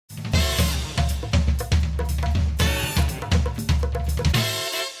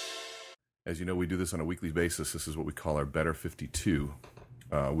As you know, we do this on a weekly basis. This is what we call our Better 52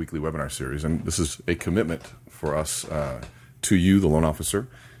 weekly webinar series. And this is a commitment for us to you, the loan officer,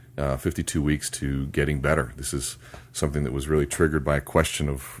 52 weeks to getting better. This is something that was really triggered by a question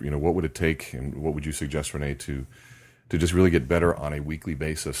of, what would it take and what would you suggest, Rene, to just really get better on a weekly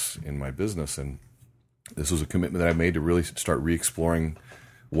basis in my business. And this was a commitment that I made to really start re-exploring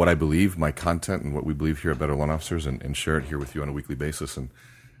what I believe, my content, and what we believe here at Better Loan Officers, and share it here with you on a weekly basis. And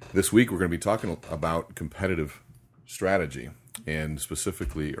this week we're going to be talking about competitive strategy, and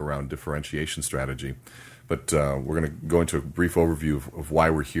specifically around differentiation strategy. But we're going to go into a brief overview of why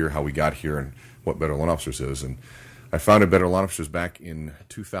we're here, how we got here, and what Better Loan Officers is. And I founded Better Loan Officers back in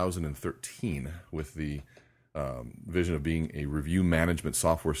 2013 with the vision of being a review management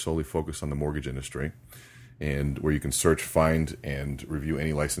software solely focused on the mortgage industry, and where you can search, find, and review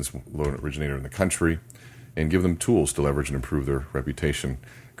any licensed loan originator in the country and give them tools to leverage and improve their reputation.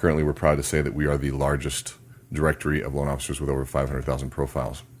 Currently, we're proud to say that we are the largest directory of loan officers with over 500,000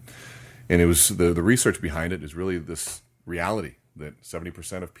 profiles. And it was the research behind it is really this reality that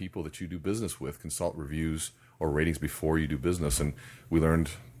 70% of people that you do business with consult reviews or ratings before you do business. And we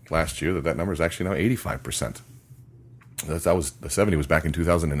learned last year that number is actually now 85%. The 70 was back in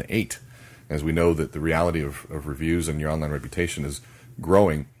 2008. As we know that the reality of reviews and your online reputation is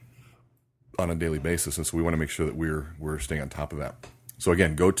growing on a daily basis. And so we want to make sure that we're staying on top of that. So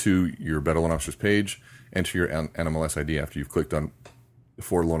again, go to your Better Loan Officers page, enter your NMLS ID after you've clicked on the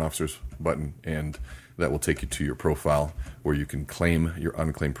For Loan Officers button, and that will take you to your profile where you can claim your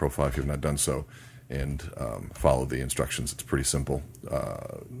unclaimed profile if you've not done so, and follow the instructions. It's pretty simple.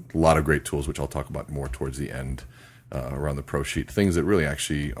 A lot of great tools, which I'll talk about more towards the end around the pro sheet, things that really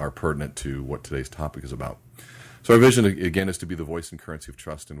actually are pertinent to what today's topic is about. So our vision, again, is to be the voice and currency of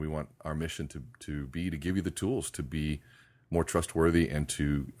trust, and we want our mission to give you the tools to be more trustworthy and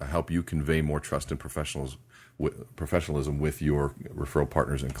to help you convey more trust and professionalism with your referral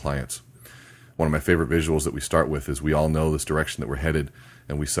partners and clients. One of my favorite visuals that we start with is we all know this direction that we're headed,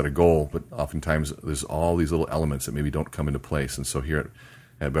 and we set a goal, but oftentimes there's all these little elements that maybe don't come into place. And so here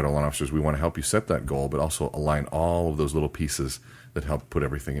at Better Loan Officers, we want to help you set that goal, but also align all of those little pieces that help put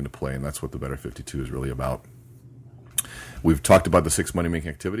everything into play, and that's what the Better 52 is really about. We've talked about the 6 money-making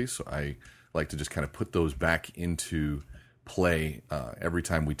activities, so I like to just kind of put those back into play every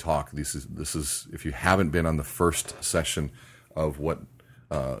time we talk. This is if you haven't been on the first session of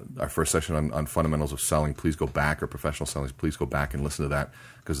our first session on fundamentals of selling, please go back, or professional selling, please go back and listen to that,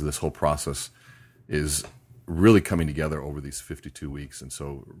 because this whole process is really coming together over these 52 weeks. And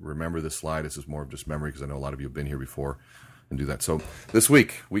so remember this slide. This is more of just memory, because I know a lot of you have been here before and do that. So this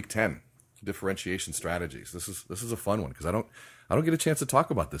week 10, differentiation strategies. This is a fun one, because I don't get a chance to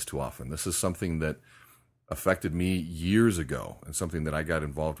talk about this too often. This is something that affected me years ago, and something that I got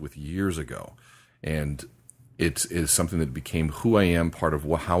involved with years ago. And it is something that became who I am, part of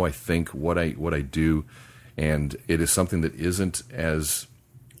how I think, what I do. And it is something that isn't as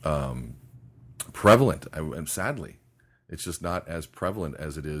prevalent, and sadly, it's just not as prevalent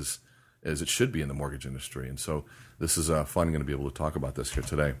as it should be in the mortgage industry. And so this is fun, going to be able to talk about this here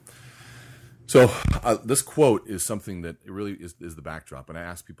today. So this quote is something that it really is the backdrop, and I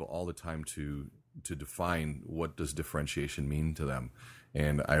ask people all the time to define what does differentiation mean to them.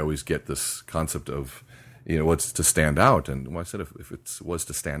 And I always get this concept of, what's to stand out. And I said, if it was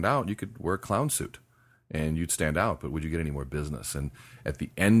to stand out, you could wear a clown suit and you'd stand out, but would you get any more business? And at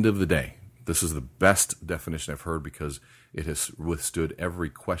the end of the day, this is the best definition I've heard, because it has withstood every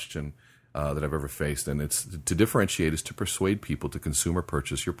question that I've ever faced. And it's to differentiate is to persuade people to consume or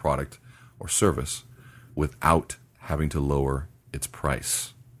purchase your product or service without having to lower its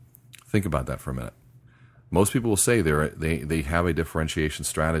price. Think about that for a minute. Most people will say they have a differentiation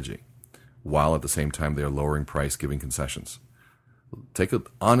strategy, while at the same time they're lowering price, giving concessions. Take an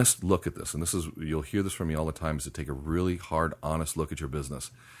honest look at this, and you'll hear this from me all the time, is to take a really hard, honest look at your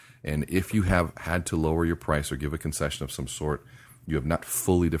business. And if you have had to lower your price or give a concession of some sort, you have not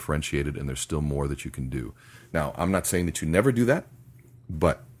fully differentiated, and there's still more that you can do. Now, I'm not saying that you never do that,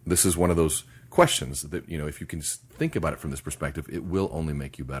 but this is one of those questions that, if you can think about it from this perspective, it will only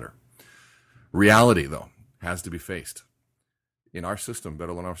make you better. Reality, though, has to be faced. In our system,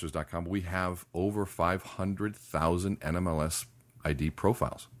 BetterLoanOfficers.com, we have over 500,000 NMLS ID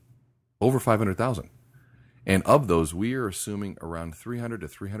profiles. Over 500,000. And of those, we are assuming around 300 to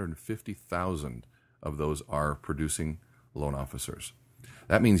 350,000 of those are producing loan officers.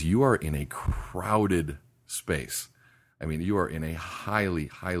 That means you are in a crowded space. I mean, you are in a highly,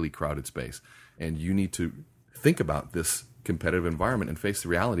 highly crowded space. And you need to think about this competitive environment and face the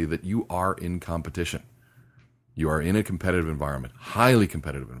reality that you are in competition. You are in a competitive environment, highly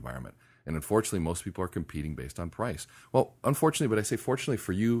competitive environment. And unfortunately, most people are competing based on price. Well, unfortunately, but I say fortunately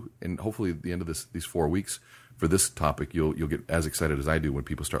for you, and hopefully at the end of these 4 weeks for this topic, you'll get as excited as I do when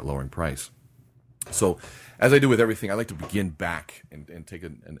people start lowering price. So as I do with everything, I like to begin back and take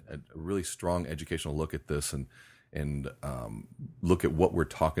a really strong educational look at this and look at what we're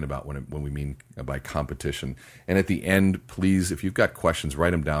talking about when we mean by competition. And at the end, please, if you've got questions, write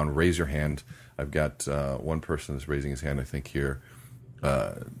them down, raise your hand. I've got one person that's raising his hand, I think, here.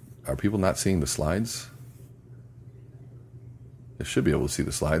 Are people not seeing the slides? They should be able to see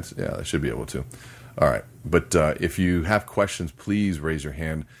the slides. Yeah, they should be able to. All right. But if you have questions, please raise your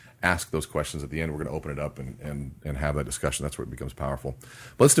hand. Ask those questions at the end. We're going to open it up and have that discussion. That's where it becomes powerful.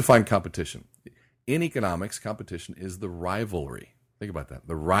 But let's define competition. In economics, competition is the rivalry. Think about that.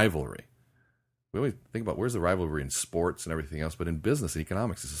 The rivalry. We always think about where's the rivalry in sports and everything else, but in business and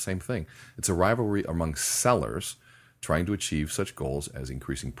economics, it's the same thing. It's a rivalry among sellers trying to achieve such goals as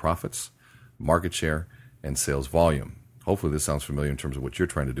increasing profits, market share, and sales volume. Hopefully this sounds familiar in terms of what you're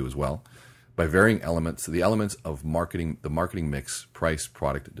trying to do as well. By varying elements, the elements of marketing, the marketing mix, price,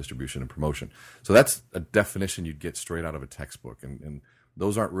 product, distribution, and promotion. So that's a definition you'd get straight out of a textbook. And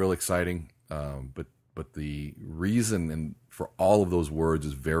those aren't real exciting, but the reason for all of those words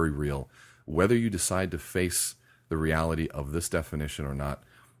is very real. Whether you decide to face the reality of this definition or not,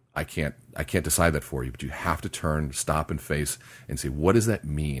 I can't decide that for you, but you have to stop and face and say, what does that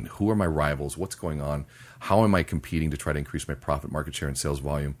mean? Who are my rivals? What's going on? How am I competing to try to increase my profit, market share, and sales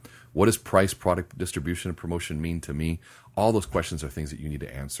volume? What does price, product, distribution, and promotion mean to me? All those questions are things that you need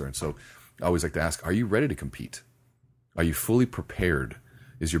to answer. And so I always like to ask, are you ready to compete? Are you fully prepared?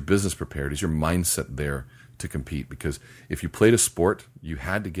 Is your business prepared? Is your mindset there to compete? Because if you played a sport, you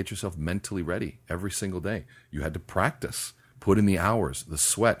had to get yourself mentally ready every single day. You had to practice. Put in the hours, the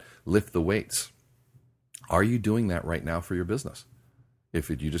sweat, lift the weights. Are you doing that right now for your business? If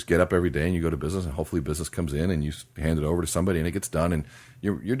you just get up every day and you go to business and hopefully business comes in and you hand it over to somebody and it gets done and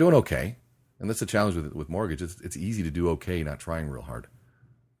you're doing okay. And that's the challenge with mortgage. It's easy to do okay, not trying real hard.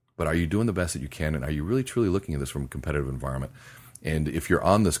 But are you doing the best that you can? And are you really truly looking at this from a competitive environment? And if you're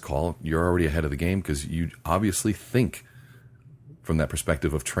on this call, you're already ahead of the game because you obviously think from that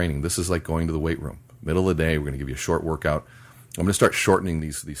perspective of training. This is like going to the weight room. Middle of the day, we're going to give you a short workout. I'm going to start shortening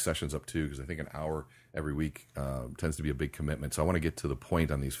these sessions up too, because I think an hour every week tends to be a big commitment. So I want to get to the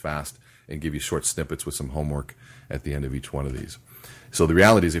point on these fast and give you short snippets with some homework at the end of each one of these. So the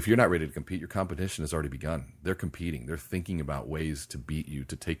reality is, if you're not ready to compete, your competition has already begun. They're competing. They're thinking about ways to beat you,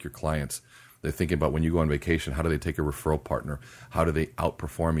 to take your clients. They're thinking about when you go on vacation, how do they take a referral partner? How do they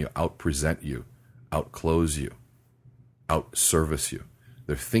outperform you, outpresent you, outclose you, outservice you?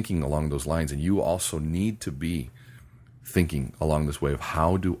 They're thinking along those lines, and you also need to be thinking along this way of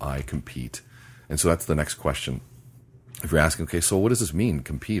how do I compete? And so that's the next question. If you're asking, okay, so what does this mean,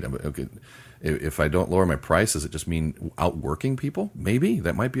 compete? Okay, if I don't lower my price, does it just mean outworking people? Maybe.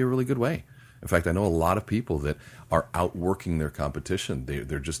 That might be a really good way. In fact, I know a lot of people that are outworking their competition.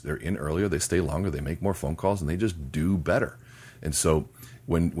 They're in earlier, they stay longer, they make more phone calls, and they just do better. And so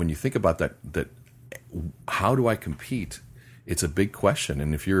when you think about that how do I compete? It's a big question.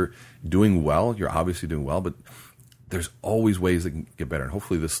 And if you're doing well, you're obviously doing well, but there's always ways that can get better. And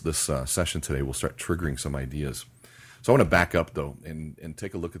hopefully this session today will start triggering some ideas. So I want to back up, though, and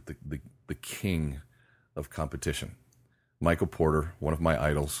take a look at the king of competition. Michael Porter, one of my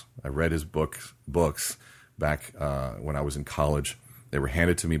idols. I read his books back when I was in college. They were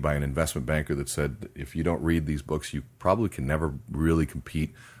handed to me by an investment banker that said, if you don't read these books, you probably can never really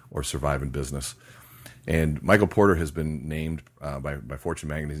compete or survive in business. And Michael Porter has been named by Fortune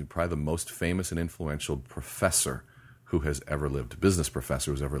magazine probably the most famous and influential professor who has ever lived, business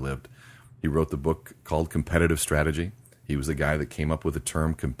professor who's ever lived. He wrote the book called Competitive Strategy. He was the guy that came up with the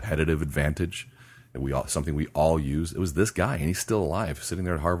term competitive advantage, and something we all use. It was this guy, and he's still alive, sitting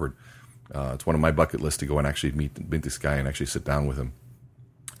there at Harvard. It's one of my bucket lists to go and actually meet this guy and actually sit down with him.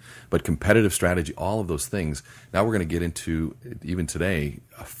 But competitive strategy, all of those things. Now we're going to get into, even today,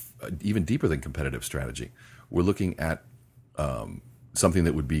 even deeper than competitive strategy. We're looking at something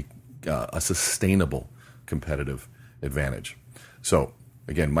that would be a sustainable competitive advantage. So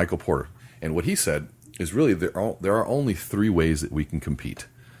again, Michael Porter, and what he said is really there are only 3 ways that we can compete,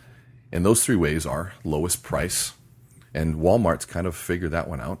 and those 3 ways are lowest price. And Walmart's kind of figured that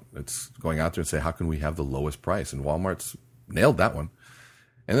one out. It's going out there and say, how can we have the lowest price? And Walmart's nailed that one.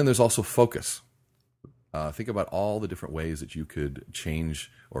 And then there's also focus. Think about all the different ways that you could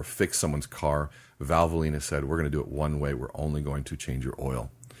change or fix someone's car. Valvoline has said, we're going to do it one way. We're only going to change your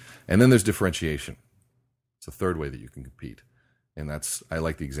oil. And then there's differentiation. It's the 3rd way that you can compete. And I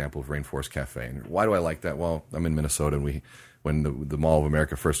like the example of Rainforest Cafe. And why do I like that? Well, I'm in Minnesota, and when the Mall of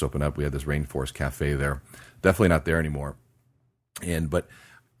America first opened up, we had this Rainforest Cafe there. Definitely not there anymore. But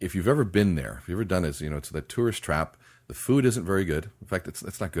if you've ever been there, if you've ever done this, it's the tourist trap. The food isn't very good. In fact,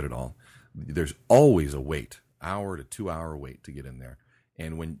 it's not good at all. There's always a wait, hour to 2 hour wait to get in there.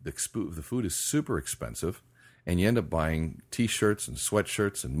 And when the food is super expensive, and you end up buying T-shirts and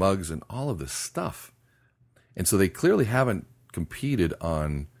sweatshirts and mugs and all of this stuff. And so they clearly haven't competed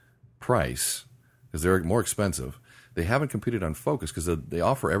on price because they're more expensive. They haven't competed on focus because they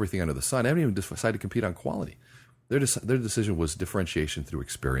offer everything under the sun. They haven't even decided to compete on quality. Their decision was differentiation through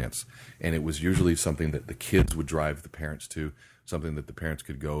experience. And it was usually something that the kids would drive the parents to, something that the parents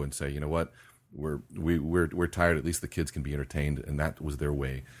could go and say, you know what, we're tired. At least the kids can be entertained. And that was their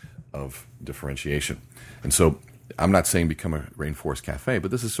way of differentiation. And so I'm not saying become a Rainforest Cafe,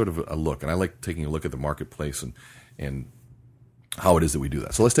 but this is sort of a look. And I like taking a look at the marketplace and how it is that we do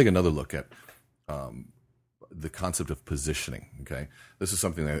that. So let's take another look at the concept of positioning. Okay, this is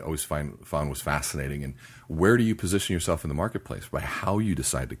something that I always found was fascinating. And where do you position yourself in the marketplace? By how you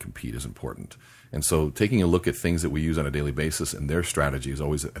decide to compete is important. And so taking a look at things that we use on a daily basis and their strategy is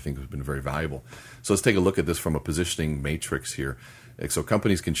always, I think, has been very valuable. So let's take a look at this from a positioning matrix here. So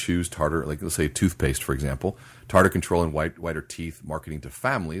companies can choose tartar, like let's say toothpaste, for example, tartar control and whiter teeth, marketing to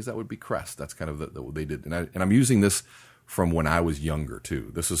families. That would be Crest. That's kind of what they did. And I'm using this from when I was younger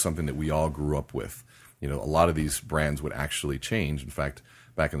too. This is something that we all grew up with. A lot of these brands would actually change. In fact,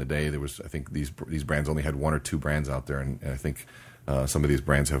 back in the day, I think these brands only had 1 or 2 brands out there, and I think some of these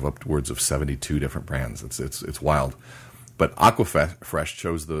brands have upwards of 72 different brands. It's wild. But Aquafresh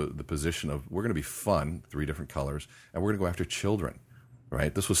chose the position of we're going to be fun, 3 different colors, and we're going to go after children,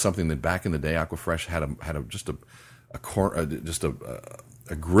 right? This was something that back in the day, Aquafresh had just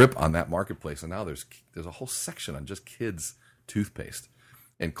a grip on that marketplace, and now there's a whole section on just kids toothpaste.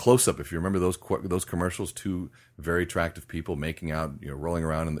 And Close Up, if you remember those commercials, 2 very attractive people making out, rolling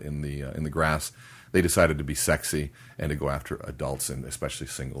around in the grass, they decided to be sexy and to go after adults, and especially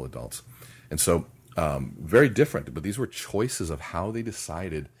single adults. And so very different, but these were choices of how they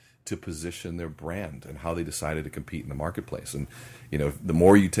decided to position their brand and how they decided to compete in the marketplace. And the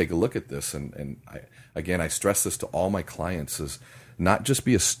more you take a look at this, and I stress this to all my clients, is not just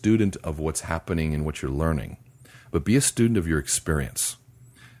be a student of what's happening and what you're learning, but be a student of your experience.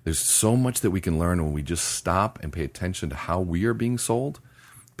 There's so much that we can learn when we just stop and pay attention to how we are being sold,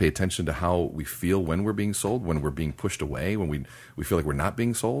 pay attention to how we feel when we're being sold, when we're being pushed away, when we feel like we're not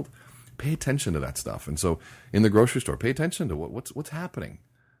being sold. Pay attention to that stuff. And so in the grocery store, pay attention to what's happening.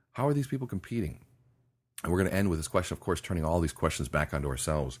 How are these people competing? And we're going to end with this question, of course, turning all these questions back onto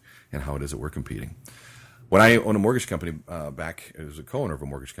ourselves and how it is that we're competing. When I owned a mortgage company I was a co-owner of a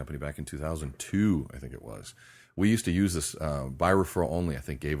mortgage company back in 2002, I think it was. We used to use this buy referral only, I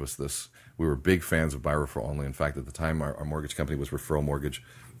think gave us this. We were big fans of buy referral only. In fact, at the time, our mortgage company was referral mortgage.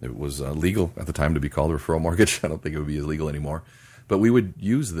 It was legal at the time to be called a referral mortgage. I don't think it would be illegal anymore. But we would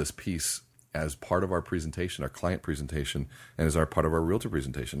use this piece as part of our presentation, our client presentation, and as part of our realtor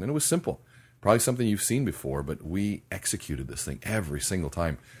presentation. And it was simple. Probably something you've seen before, but we executed this thing every single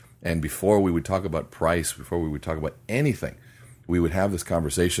time. And before we would talk about price, before we would talk about anything, we would have this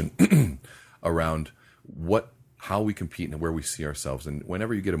conversation around how we compete and where we see ourselves. And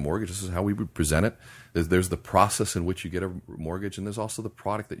whenever you get a mortgage, this is how we would present it. There's the process in which you get a mortgage, and there's also the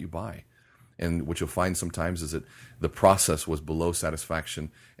product that you buy. And what you'll find sometimes is that the process was below satisfaction,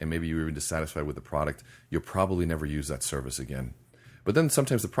 and maybe you were even dissatisfied with the product. You'll probably never use that service again. But then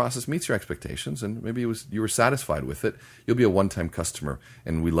sometimes the process meets your expectations, and maybe you were satisfied with it. You'll be a one-time customer,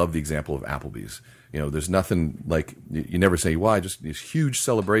 and we love the example of Applebee's. There's nothing like, you never say, well, I just, this huge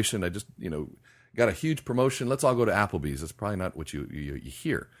celebration, I just, got a huge promotion, let's all go to Applebee's. That's probably not what you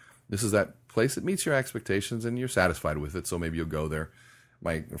hear. This is that place that meets your expectations, and you're satisfied with it, so maybe you'll go there.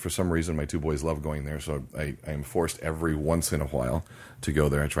 For some reason, my 2 boys love going there, so I am forced every once in a while to go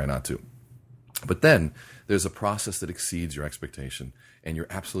there. I try not to. But then there's a process that exceeds your expectation, and you're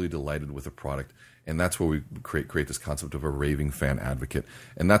absolutely delighted with the product. And that's where we create this concept of a raving fan advocate.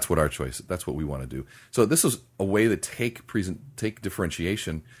 And that's what our choice, that's what we want to do. So this is a way to take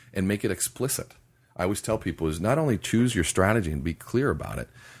differentiation and make it explicit. I always tell people is not only choose your strategy and be clear about it,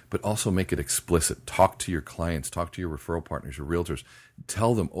 but also make it explicit. Talk to your clients, talk to your referral partners, your realtors.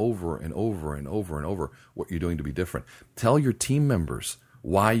 Tell them over and over and over and over what you're doing to be different. Tell your team members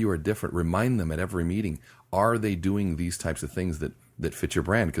why you are different. Remind them at every meeting, are they doing these types of things that fit your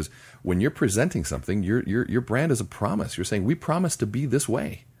brand? Because when you're presenting something, your brand is a promise. You're saying, we promise to be this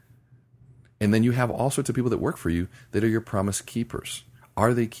way. And then you have all sorts of people that work for you that are your promise keepers.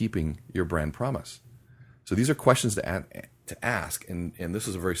 Are they keeping your brand promise? So these are questions to to ask, and this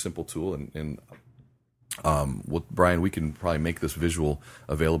is a very simple tool, and well, Brian, we can probably make this visual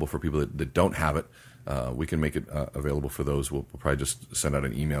available for people that don't have it. We can make it available for those. We'll probably just send out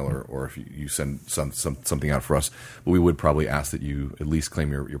an email, or if you send something out for us. But we would probably ask that you at least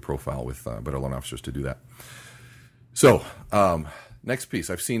claim your profile with Better Loan Officers to do that. So next piece,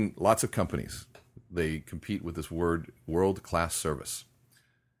 I've seen lots of companies. They compete with this word, world-class service.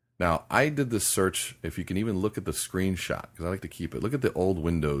 Now, I did this search. If you can even look at the screenshot, because I like to keep it. Look at the old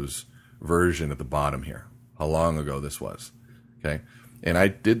Windows version at the bottom here, how long ago this was. Okay. And I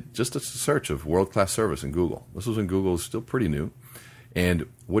did just a search of world-class service in Google. This was when Google was still pretty new. And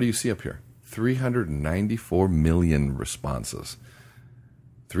what do you see up here? 394 million responses.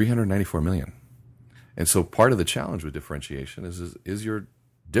 394 million. And so part of the challenge with differentiation is your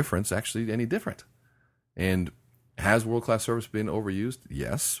difference actually any different? And has world-class service been overused?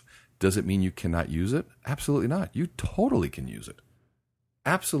 Yes. Does it mean you cannot use it? Absolutely not. You totally can use it.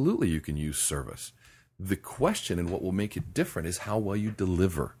 Absolutely you can use service. The question and what will make it different is how well you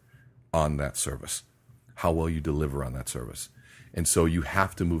deliver on that service. How well you deliver on that service. And so you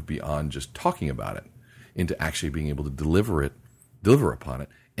have to move beyond just talking about it into actually being able to deliver upon it,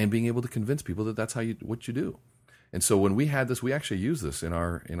 and being able to convince people that that's what you do. And so when we had this, we actually used this in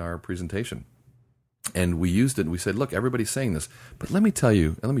our presentation. And we used it and we said, look, everybody's saying this, but let me tell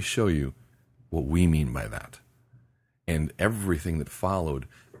you, and let me show you what we mean by that. And everything that followed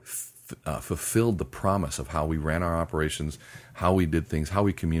fulfilled the promise of how we ran our operations, how we did things, how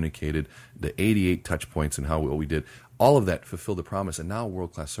we communicated, the 88 touch points and what we did. All of that fulfilled the promise, and now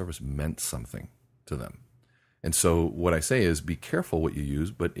world-class service meant something to them. And so what I say is be careful what you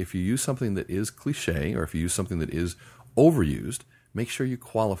use, but if you use something that is cliche or if you use something that is overused, make sure you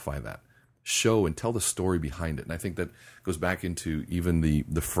qualify that. Show and tell the story behind it. And I think that goes back into even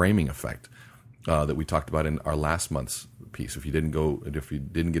the framing effect that we talked about in our last month's piece. If you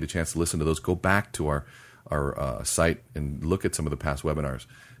didn't get a chance to listen to those, go back to our site and look at some of the past webinars.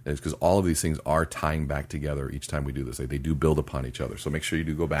 And it's because all of these things are tying back together each time we do this. They do build upon each other. So make sure you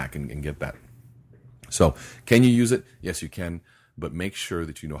do go back and get that. So can you use it? Yes, you can, but make sure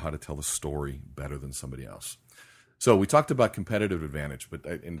that you know how to tell the story better than somebody else. So we talked about competitive advantage,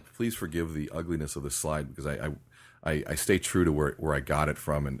 and please forgive the ugliness of this slide because I stay true to where I got it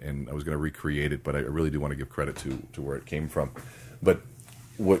from, and I was going to recreate it, but I really do want to give credit to where it came from. But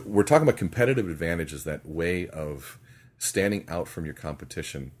what we're talking about, competitive advantage, is that way of standing out from your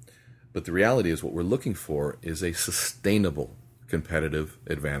competition. But the reality is what we're looking for is a sustainable competitive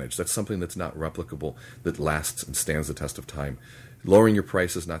advantage. That's something that's not replicable, that lasts and stands the test of time. Lowering your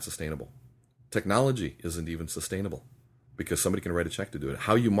price is not sustainable. Technology isn't even sustainable because somebody can write a check to do it.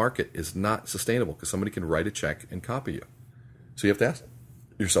 How you market is not sustainable because somebody can write a check and copy you. So you have to ask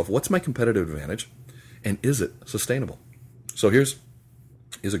yourself, what's my competitive advantage, and is it sustainable? So here's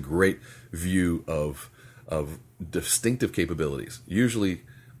a great view of distinctive capabilities, usually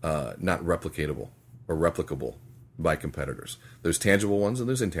not replicatable or replicable by competitors. There's tangible ones and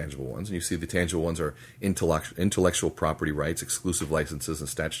there's intangible ones. And you see the tangible ones are intellectual property rights, exclusive licenses, and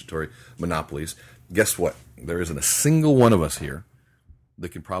statutory monopolies. Guess what? There isn't a single one of us here that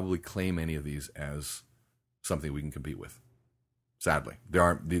can probably claim any of these as something we can compete with. Sadly, there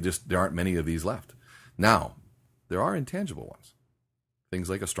aren't many of these left. Now, there are intangible ones.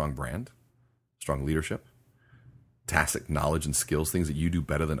 Things like a strong brand, strong leadership, tacit knowledge and skills, things that you do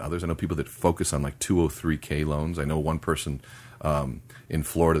better than others. I know people that focus on like 203K loans. I know one person in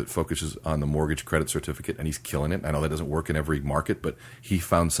Florida that focuses on the mortgage credit certificate, and he's killing it. I know that doesn't work in every market, but he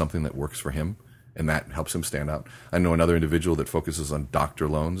found something that works for him, and that helps him stand out. I know another individual that focuses on doctor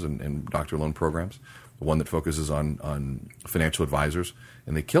loans and doctor loan programs, one that focuses on financial advisors,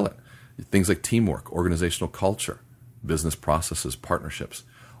 and they kill it. Things like teamwork, organizational culture, business processes, partnerships.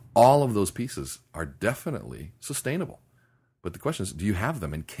 All of those pieces are definitely sustainable. But the question is, do you have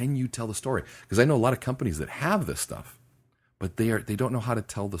them, and can you tell the story? Because I know a lot of companies that have this stuff, but they don't know how to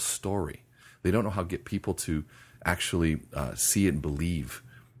tell the story. They don't know how to get people to actually see it and believe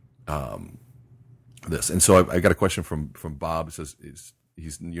this. And so I got a question from Bob. It says,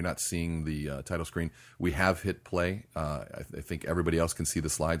 you're not seeing the title screen. We have hit play. I think everybody else can see the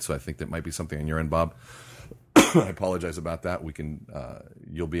slide, so I think that might be something on your end, Bob. I apologize about that.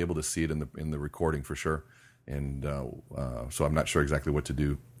 You'll be able to see it in the recording for sure, and so I'm not sure exactly what to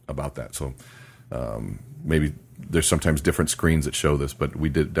do about that. So maybe there's sometimes different screens that show this, but we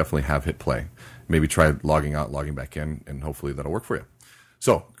did definitely have hit play. Maybe try logging out, logging back in, and hopefully that'll work for you.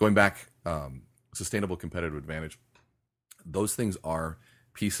 So going back, sustainable competitive advantage. Those things are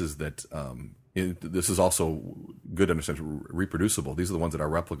pieces that This is also good to understand, reproducible. These are the ones that are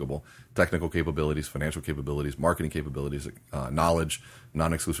replicable: technical capabilities, financial capabilities, marketing capabilities, knowledge,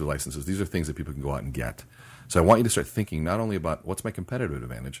 non-exclusive licenses. These are things that people can go out and get. So I want you to start thinking not only about what's my competitive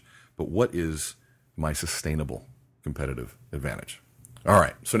advantage, but what is my sustainable competitive advantage. All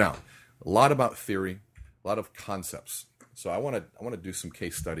right. So now, a lot about theory, a lot of concepts. So I want to do some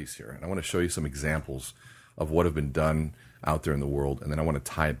case studies here, and I want to show you some examples of what have been done out there in the world, and then I want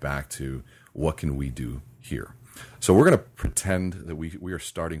to tie it back to what can we do here. So we're going to pretend that we are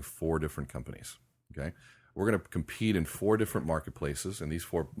starting 4 different companies. Okay, we're going to compete in 4 different marketplaces, and these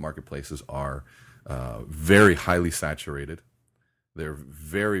 4 marketplaces are very highly saturated. They're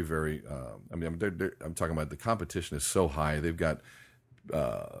very, very. I'm talking about the competition is so high. They've got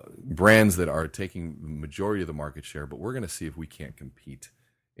brands that are taking the majority of the market share, but we're going to see if we can't compete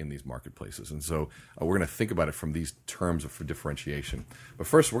in these marketplaces. And so we're going to think about it from these terms for differentiation. But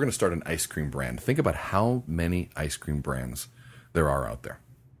first, we're going to start an ice cream brand. Think about how many ice cream brands there are out there.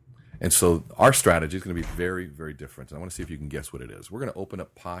 And so our strategy is going to be very, very different. And I want to see if you can guess what it is. We're going to open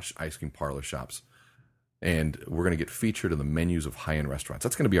up posh ice cream parlor shops, and we're going to get featured in the menus of high-end restaurants.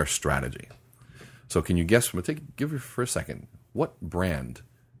 That's going to be our strategy. So can you guess? Give you for a second. What brand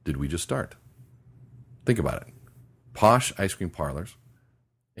did we just start? Think about it. Posh ice cream parlors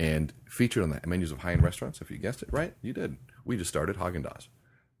and featured on the menus of high-end restaurants. If you guessed it right, you did. We just started Haagen-Dazs.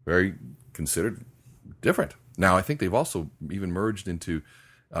 Very considered different. Now, I think they've also even merged into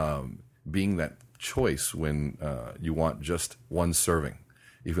being that choice when you want just one serving,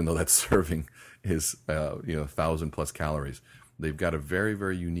 even though that serving is 1,000 plus calories. They've got a very,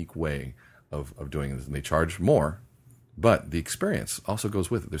 very unique way of doing this, and they charge more, but the experience also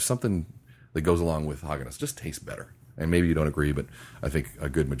goes with it. There's something that goes along with Haagen-Dazs. It just tastes better. And maybe you don't agree, but I think a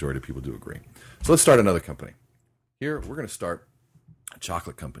good majority of people do agree. So let's start another company. Here, we're going to start a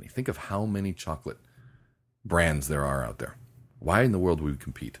chocolate company. Think of how many chocolate brands there are out there. Why in the world would we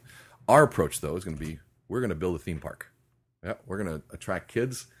compete? Our approach, though, is going to be, we're going to build a theme park. Yeah, we're going to attract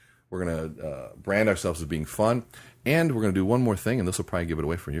kids. We're going to brand ourselves as being fun. And we're going to do one more thing, and this will probably give it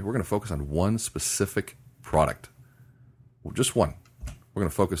away from you. We're going to focus on one specific product. Well, just one. We're going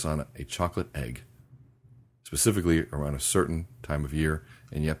to focus on a chocolate egg, specifically around a certain time of year.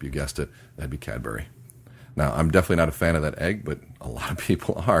 And yep, you guessed it, that'd be Cadbury. Now, I'm definitely not a fan of that egg, but a lot of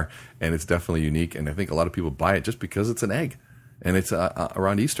people are, and it's definitely unique. And I think a lot of people buy it just because it's an egg, and it's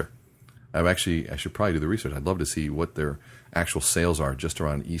around Easter. I should probably do the research. I'd love to see what their actual sales are just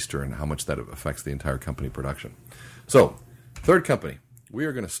around Easter and how much that affects the entire company production. So, third company, we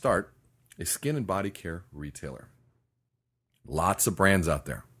are going to start a skin and body care retailer. Lots of brands out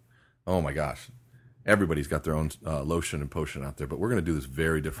there. Oh my gosh. Everybody's got their own lotion and potion out there, but we're going to do this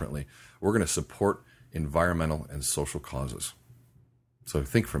very differently. We're going to support environmental and social causes. So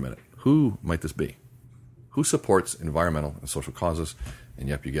think for a minute. Who might this be? Who supports environmental and social causes? And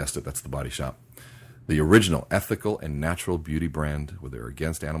yep, you guessed it, that's The Body Shop. The original ethical and natural beauty brand where they're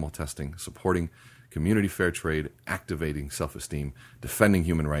against animal testing, supporting community fair trade, activating self-esteem, defending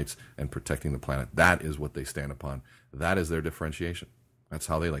human rights, and protecting the planet. That is what they stand upon. That is their differentiation. That's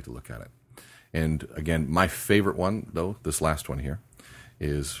how they like to look at it. And again, my favorite one, though, this last one here,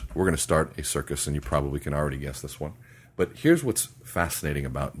 is we're going to start a circus, and you probably can already guess this one. But here's what's fascinating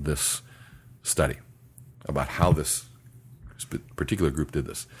about this study, about how this particular group did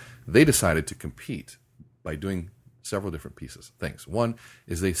this. They decided to compete by doing several different things. One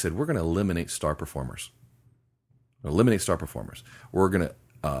is they said, we're going to eliminate star performers. We're going to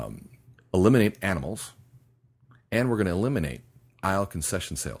eliminate animals, and we're going to eliminate aisle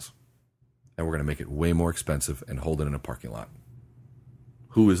concession sales. And we're going to make it way more expensive and hold it in a parking lot.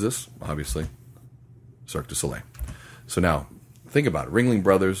 Who is this? Obviously, Cirque du Soleil. So now, think about it. Ringling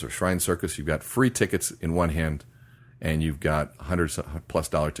Brothers or Shrine Circus, you've got free tickets in one hand, and you've got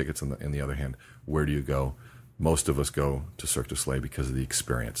 $100+ tickets in the other hand. Where do you go? Most of us go to Cirque du Soleil because of the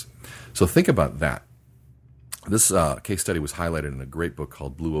experience. So think about that. This case study was highlighted in a great book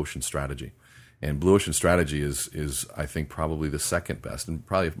called Blue Ocean Strategy. And Blue Ocean Strategy is I think, probably the second best, and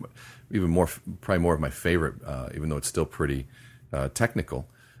probably more of my favorite, even though it's still pretty technical.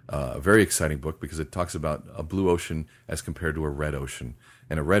 Very exciting book because it talks about a blue ocean as compared to a red ocean.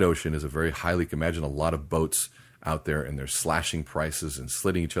 And a red ocean is a very highly, imagine a lot of boats out there, and they're slashing prices and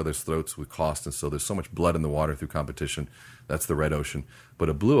slitting each other's throats with cost. And so there's so much blood in the water through competition. That's the red ocean. But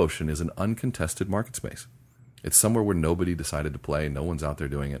a blue ocean is an uncontested market space. It's somewhere where nobody decided to play. No one's out there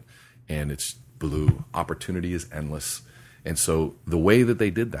doing it. And it's blue. Opportunity is endless. And so the way that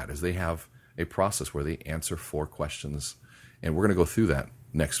they did that is they have a process where they answer 4 questions. And we're going to go through that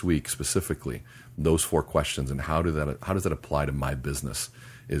next week, specifically those 4 questions and how does that apply to my business.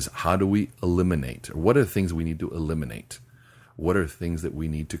 is how do we eliminate? Or what are the things we need to eliminate? What are things that we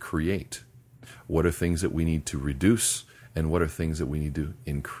need to create? What are things that we need to reduce? And what are things that we need to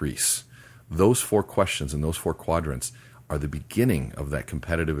increase? Those 4 questions and those 4 quadrants are the beginning of that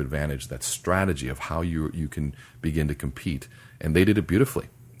competitive advantage, that strategy of how you can begin to compete. And they did it beautifully.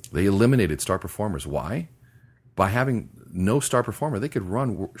 They eliminated star performers. Why? By having no star performer, they could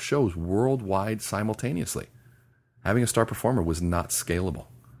run shows worldwide simultaneously. Having a star performer was not scalable.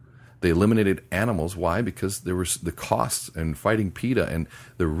 They eliminated animals. Why? Because there was the costs and fighting PETA and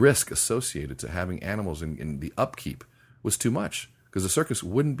the risk associated to having animals and the upkeep was too much, because the circus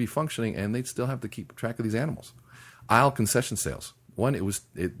wouldn't be functioning and they'd still have to keep track of these animals. Aisle concession sales. One,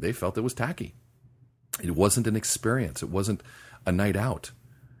 they felt it was tacky. It wasn't an experience. It wasn't a night out.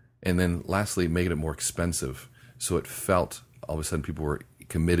 And then lastly, making it more expensive. So it felt all of a sudden people were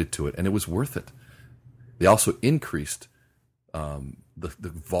committed to it and it was worth it. They also increased the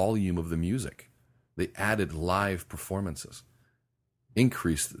volume of the music. They added live performances,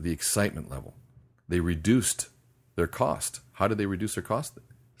 increased the excitement level. They reduced their cost. How did they reduce their cost?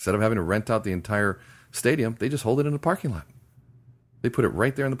 Instead of having to rent out the entire stadium, they just hold it in the parking lot. They put it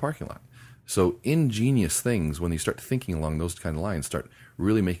right there in the parking lot. So ingenious things, when you start thinking along those kind of lines, start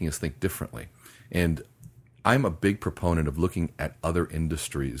really making us think differently. And I'm a big proponent of looking at other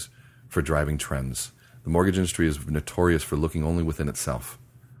industries for driving trends. The mortgage industry is notorious for looking only within itself.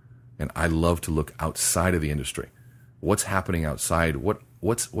 And I love to look outside of the industry. What's happening outside?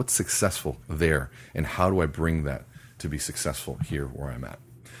 What's successful there? And how do I bring that to be successful here where I'm at?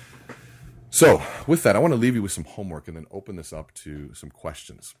 So with that, I want to leave you with some homework and then open this up to some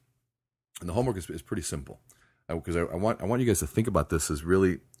questions. And the homework is pretty simple, because I want you guys to think about this as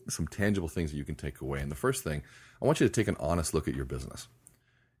really some tangible things that you can take away. And the first thing, I want you to take an honest look at your business.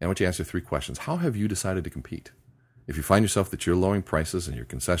 And I want you to answer 3 questions. How have you decided to compete? If you find yourself that you're lowering prices and your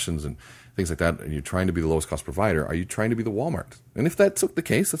concessions and things like that, and you're trying to be the lowest cost provider, are you trying to be the Wal-Mart? And if that's the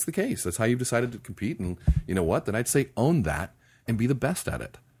case, that's the case. That's how you've decided to compete. And you know what? Then I'd say own that and be the best at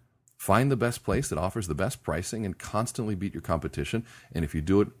it. Find the best place that offers the best pricing and constantly beat your competition. And if you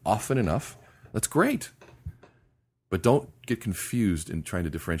do it often enough, that's great. But don't get confused in trying to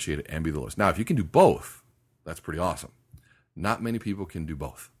differentiate it and be the lowest. Now, if you can do both, that's pretty awesome. Not many people can do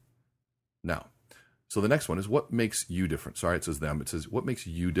both. Now, so the next one is what makes you different? Sorry, it says them. It says what makes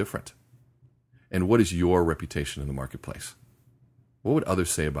you different? And what is your reputation in the marketplace? What would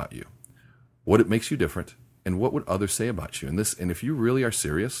others say about you? What it makes you different? And what would others say about you? And if you really are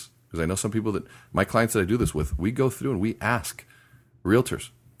serious, because I know some people my clients that I do this with, we go through and we ask realtors,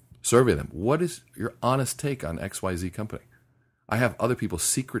 survey them, what is your honest take on XYZ company? I have other people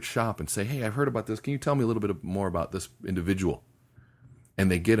secret shop and say, hey, I've heard about this. Can you tell me a little bit more about this individual? And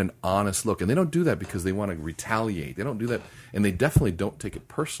they get an honest look. And they don't do that because they want to retaliate. They don't do that. And they definitely don't take it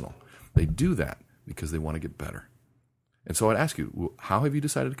personal. They do that because they want to get better. And so I'd ask you, how have you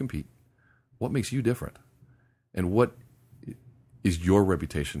decided to compete? What makes you different? And what is your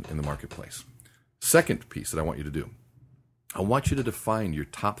reputation in the marketplace? Second piece that I want you to do, I want you to define your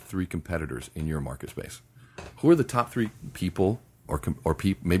top 3 competitors in your market space. Who are the top 3 people, or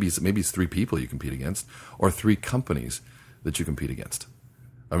maybe it's 3 people you compete against, or 3 companies that you compete against,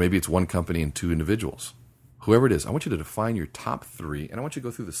 or maybe it's 1 company and 2 individuals. Whoever it is, I want you to define your top 3, and I want you to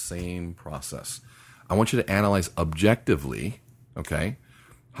go through the same process. I want you to analyze objectively, okay,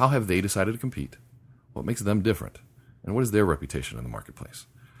 how have they decided to compete? What makes them different? And what is their reputation in the marketplace?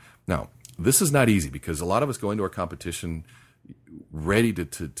 Now, this is not easy because a lot of us go into our competition ready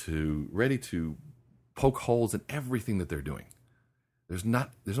to poke holes in everything that they're doing. There's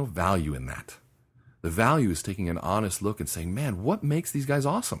no value in that. The value is taking an honest look and saying, man, what makes these guys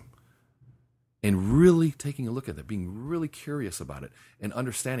awesome? And really taking a look at it, being really curious about it and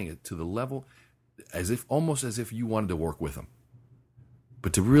understanding it to the level almost as if you wanted to work with them.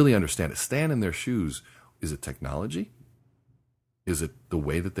 But to really understand it, stand in their shoes. Is it technology? Is it the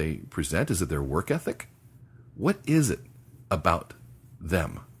way that they present? Is it their work ethic? What is it about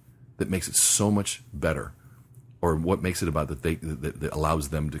them that makes it so much better? Or what makes it about that allows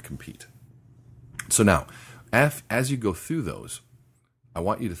them to compete? So now, as you go through those, I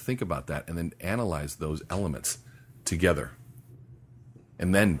want you to think about that and then analyze those elements together.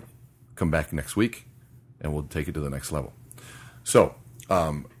 And then come back next week and we'll take it to the next level. So,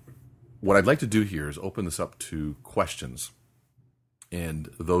 what I'd like to do here is open this up to questions. And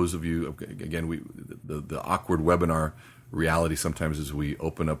those of you, again, the awkward webinar reality sometimes is we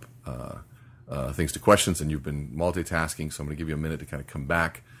open up things to questions, and you've been multitasking, so I'm going to give you a minute to kind of come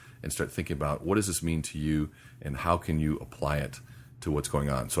back and start thinking about what does this mean to you and how can you apply it to what's going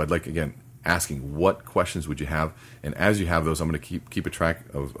on. So I'd like, again, asking what questions would you have, and as you have those, I'm going to keep a track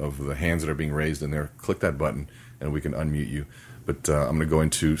of the hands that are being raised in there. Click that button, and we can unmute you. But I'm going to go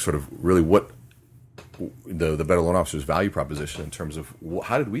into sort of really what the Better Loan Officers value proposition in terms of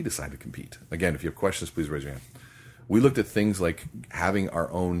how did we decide to compete. Again, if you have questions, please raise your hand. We looked at things like having our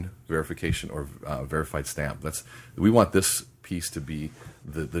own verification or verified stamp. We want this piece to be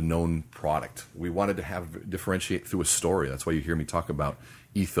the known product. We wanted to differentiate through a story. That's why you hear me talk about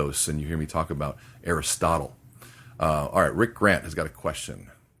ethos and you hear me talk about Aristotle. All right, Rick Grant has got a question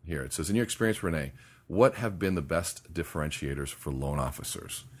here. It says, in your experience, Rene, what have been the best differentiators for loan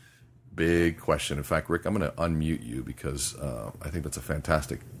officers? Big question. In fact, Rick, I'm going to unmute you because I think that's a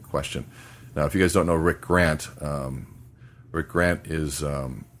fantastic question. Now, if you guys don't know Rick Grant is,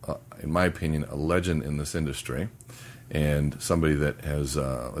 in my opinion, a legend in this industry and somebody that has,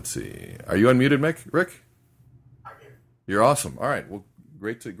 let's see, are you unmuted, Rick? I'm here. You're awesome. All right. Well,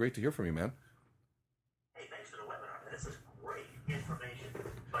 great to hear from you, man. Hey, thanks for the webinar. This is great information.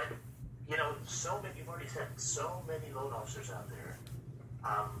 But, you've already said so many loan officers out there.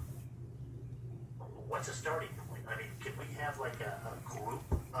 What's a starting point? I mean, can we have like a group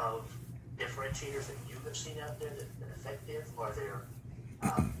of differentiators that you have seen out there that have been effective? Are there,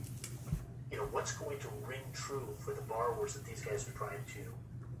 what's going to ring true for the borrowers that these guys are trying to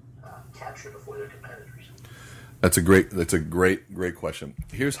capture before their competitors? That's a great question.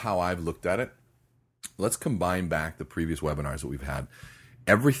 Here's how I've looked at it. Let's combine back the previous webinars that we've had.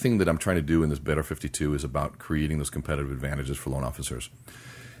 Everything that I'm trying to do in this Better 52 is about creating those competitive advantages for loan officers.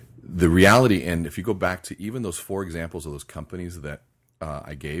 The reality, and if you go back to even those 4 examples of those companies that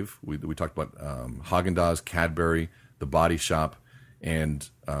I gave, we talked about Haagen-Dazs, Cadbury, The Body Shop, and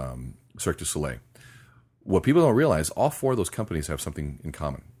Cirque du Soleil. What people don't realize, all 4 of those companies have something in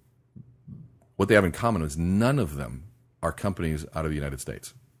common. What they have in common is none of them are companies out of the United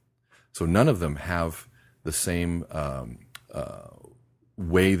States. So none of them have the same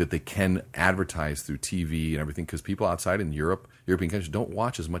way that they can advertise through TV and everything, because people outside in European countries don't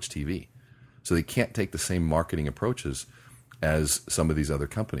watch as much TV. So they can't take the same marketing approaches as some of these other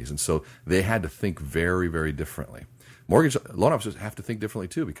companies. And so they had to think very, very differently. Mortgage loan officers have to think differently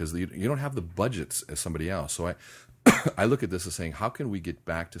too, because you don't have the budgets as somebody else. So I look at this as saying, how can we get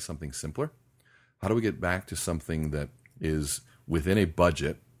back to something simpler? How do we get back to something that is within a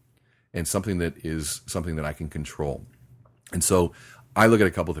budget and something that I can control? And so I look at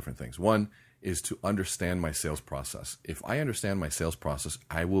a couple different things. One is to understand my sales process. If I understand my sales process,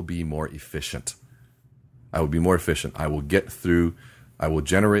 I will be more efficient. I will be more efficient. I will get through, I will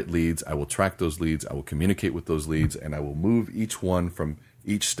generate leads, I will track those leads, I will communicate with those leads, and I will move each one from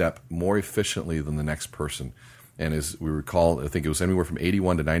each step more efficiently than the next person. And as we recall, I think it was anywhere from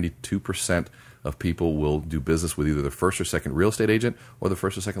 81 to 92% of people will do business with either the first or second real estate agent or the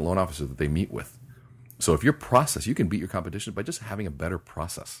first or second loan officer that they meet with. So if your process, you can beat your competition by just having a better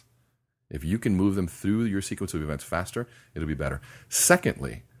process. If you can move them through your sequence of events faster, it'll be better.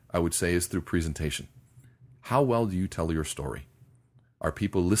 Secondly, I would say is through presentation. How well do you tell your story? Are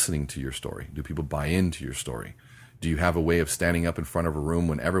people listening to your story? Do people buy into your story? Do you have a way of standing up in front of a room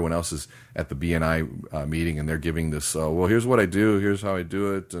when everyone else is at the BNI meeting and they're giving this, well, here's what I do, here's how I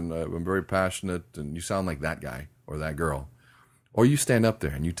do it, and I'm very passionate, and you sound like that guy or that girl. Or you stand up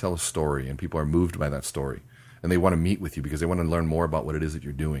there and you tell a story and people are moved by that story and they want to meet with you because they want to learn more about what it is that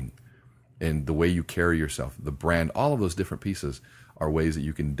you're doing and the way you carry yourself, the brand, all of those different pieces are ways that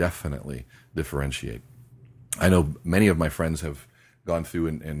you can definitely differentiate. I know many of my friends have gone through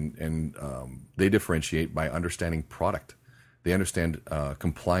and they differentiate by understanding product. They understand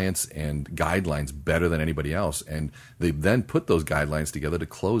compliance and guidelines better than anybody else, and they then put those guidelines together to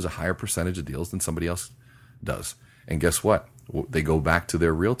close a higher percentage of deals than somebody else does. And guess what? They go back to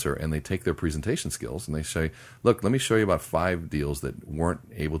their realtor and they take their presentation skills and they say, look, let me show you about 5 deals that weren't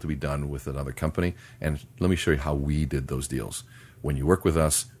able to be done with another company, and let me show you how we did those deals. When you work with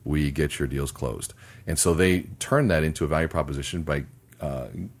us, we get your deals closed. And so they turn that into a value proposition by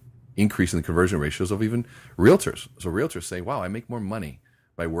increasing the conversion ratios of even realtors. So realtors say, wow, I make more money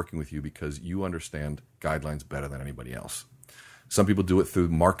by working with you because you understand guidelines better than anybody else. Some people do it through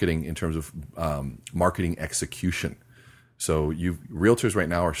marketing in terms of marketing execution. So realtors right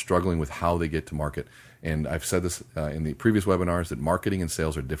now are struggling with how they get to market. And I've said this in the previous webinars that marketing and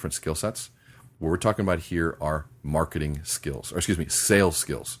sales are different skill sets. What we're talking about here are marketing skills, sales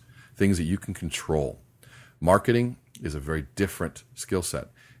skills, things that you can control. Marketing is a very different skill set.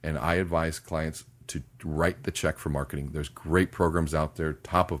 And I advise clients to write the check for marketing. There's great programs out there,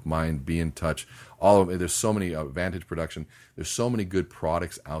 Top of Mind, Be in Touch, all of it. There's so many, Vantage Production. There's so many good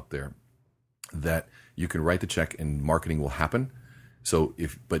products out there that you can write the check and marketing will happen.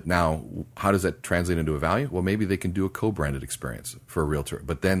 But now, how does that translate into a value? Well, maybe they can do a co-branded experience for a realtor.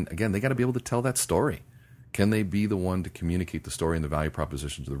 But then again, they got to be able to tell that story. Can they be the one to communicate the story and the value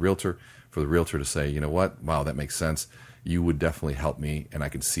proposition to the realtor, for the realtor to say, you know what, wow, that makes sense. You would definitely help me, and I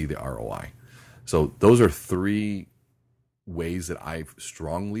can see the ROI. So those are 3 ways that I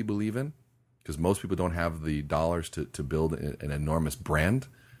strongly believe in, because most people don't have the dollars to build an enormous brand.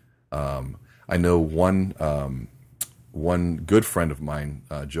 I know one good friend of mine,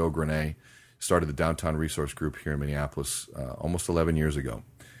 Joe Rene, started the Downtown Resource Group here in Minneapolis almost 11 years ago.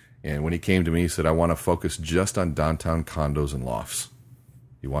 And when he came to me, he said, I want to focus just on downtown condos and lofts.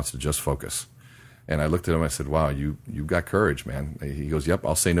 He wants to just focus. And I looked at him, I said, wow, you've got courage, man. He goes, yep,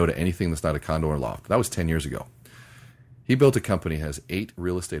 I'll say no to anything that's not a condo or loft. That was 10 years ago. He built a company, has 8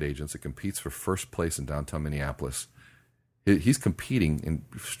 real estate agents that competes for first place in downtown Minneapolis. He's competing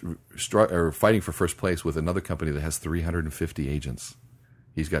or fighting for first place with another company that has 350 agents.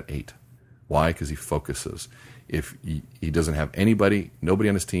 He's got 8. Why? Because he focuses. If he doesn't have nobody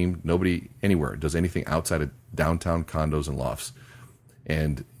on his team, nobody anywhere does anything outside of downtown condos and lofts.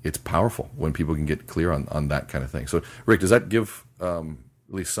 And it's powerful when people can get clear on that kind of thing. So, Rick, does that give at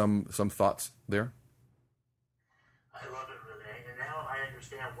least some thoughts there? I love it, Rene. And now I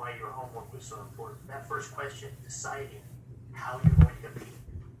understand why your homework was so important. That first question, deciding how you're going to compete,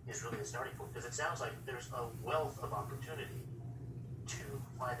 is really a starting point. Because it sounds like there's a wealth of opportunity to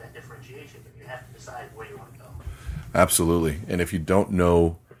find that differentiation, but you have to decide where you want to go. Absolutely. And if you don't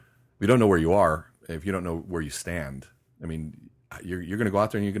know where you are, if you don't know where you stand, I mean, you're going to go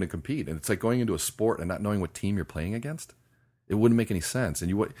out there and you're going to compete. And it's like going into a sport and not knowing what team you're playing against. It wouldn't make any sense. And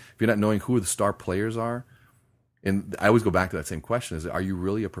if you're not knowing who the star players are, and I always go back to that same question: are you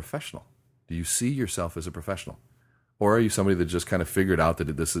really a professional? Do you see yourself as a professional, or are you somebody that just kind of figured out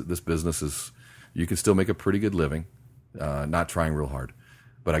that this business is, you can still make a pretty good living, not trying real hard?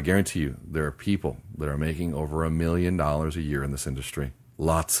 But I guarantee you, there are people that are making over $1 million a year in this industry.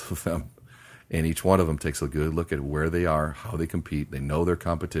 Lots of them. And each one of them takes a good look at where they are, how they compete. They know their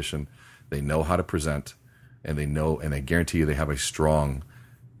competition. They know how to present. And I guarantee you they have a strong,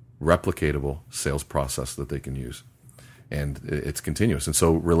 replicatable sales process that they can use. And it's continuous. And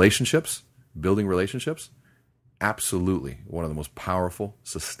so building relationships, absolutely one of the most powerful,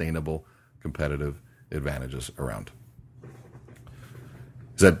 sustainable, competitive advantages around.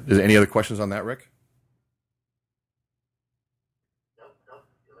 Is there any other questions on that, Rick? Nope.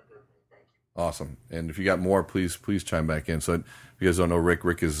 You're like, okay, thank you. Awesome. And if you got more, please chime back in. So if you guys don't know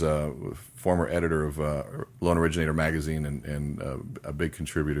Rick is a former editor of Loan Originator magazine and a big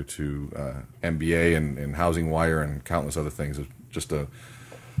contributor to MBA and Housing Wire and countless other things. Just a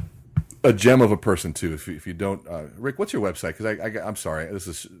gem of a person too. If you don't, Rick, what's your website? Because I'm sorry, I'm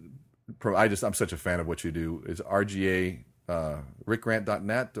such a fan of what you do. Is RGA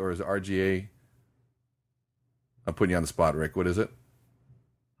rickgrant.net, or is it RGA? I'm putting you on the spot, Rick. What is it?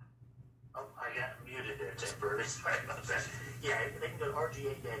 Oh, I got muted there temporarily. Sorry about that. Yeah, they can go to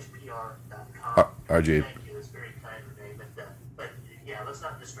rga-pr.com. RGA. Thank you. It's very kind, Rene. But yeah, let's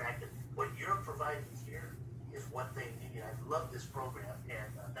not distract them. What you're providing here is what they need. I love this program,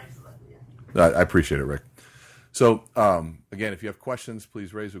 and thanks for letting me in. I appreciate it, Rick. So, again, if you have questions,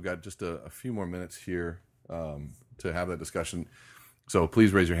 please raise. We've got just a few more minutes here to have that discussion. So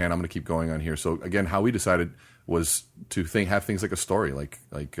please raise your hand. I'm going to keep going on here. So again, how we decided was to have things like a story, like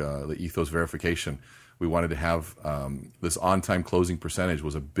the ethos verification. We wanted to have this on-time closing percentage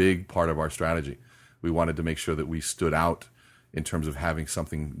was a big part of our strategy. We wanted to make sure that we stood out in terms of having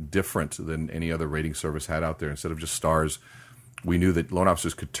something different than any other rating service had out there. Instead of just stars, we knew that loan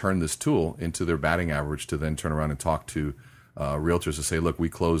officers could turn this tool into their batting average to then turn around and talk to realtors to say, look, we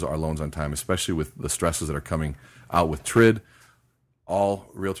close our loans on time, especially with the stresses that are coming out with TRID.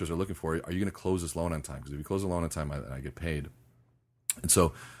 All realtors are looking for, are you going to close this loan on time? Because if you close the loan on time, I get paid. And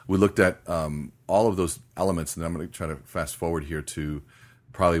so we looked at all of those elements, and I'm going to try to fast forward here to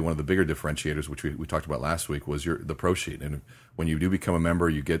probably one of the bigger differentiators, which we talked about last week, was the pro sheet. And when you do become a member,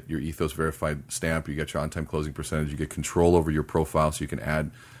 you get your ethos verified stamp, you get your on-time closing percentage, you get control over your profile, so you can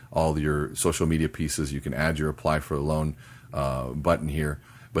add all your social media pieces, you can add your apply for a loan button here.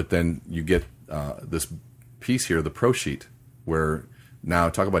 But then you get this piece here, the pro sheet, where now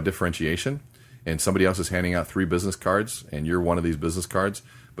talk about differentiation, and somebody else is handing out 3 business cards, and you're one of these business cards,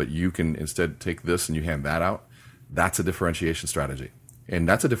 but you can instead take this and you hand that out. That's a differentiation strategy. And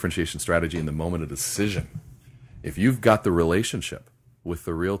that's a differentiation strategy in the moment of decision. If you've got the relationship with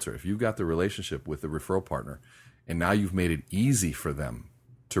the realtor, if you've got the relationship with the referral partner, and now you've made it easy for them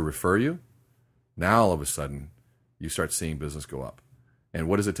to refer you, now all of a sudden you start seeing business go up. And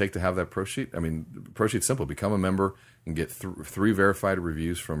what does it take to have that pro sheet? I mean, pro sheet's simple. Become a member and get 3 verified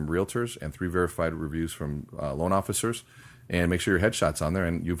reviews from realtors and 3 verified reviews from loan officers, and make sure your headshot's on there,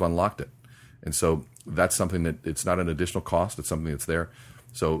 and you've unlocked it. And so that's something that it's not an additional cost. It's something that's there.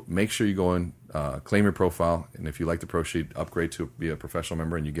 So make sure you go in, claim your profile, and if you like the pro sheet, upgrade to be a professional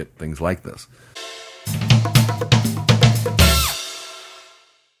member, and you get things like this.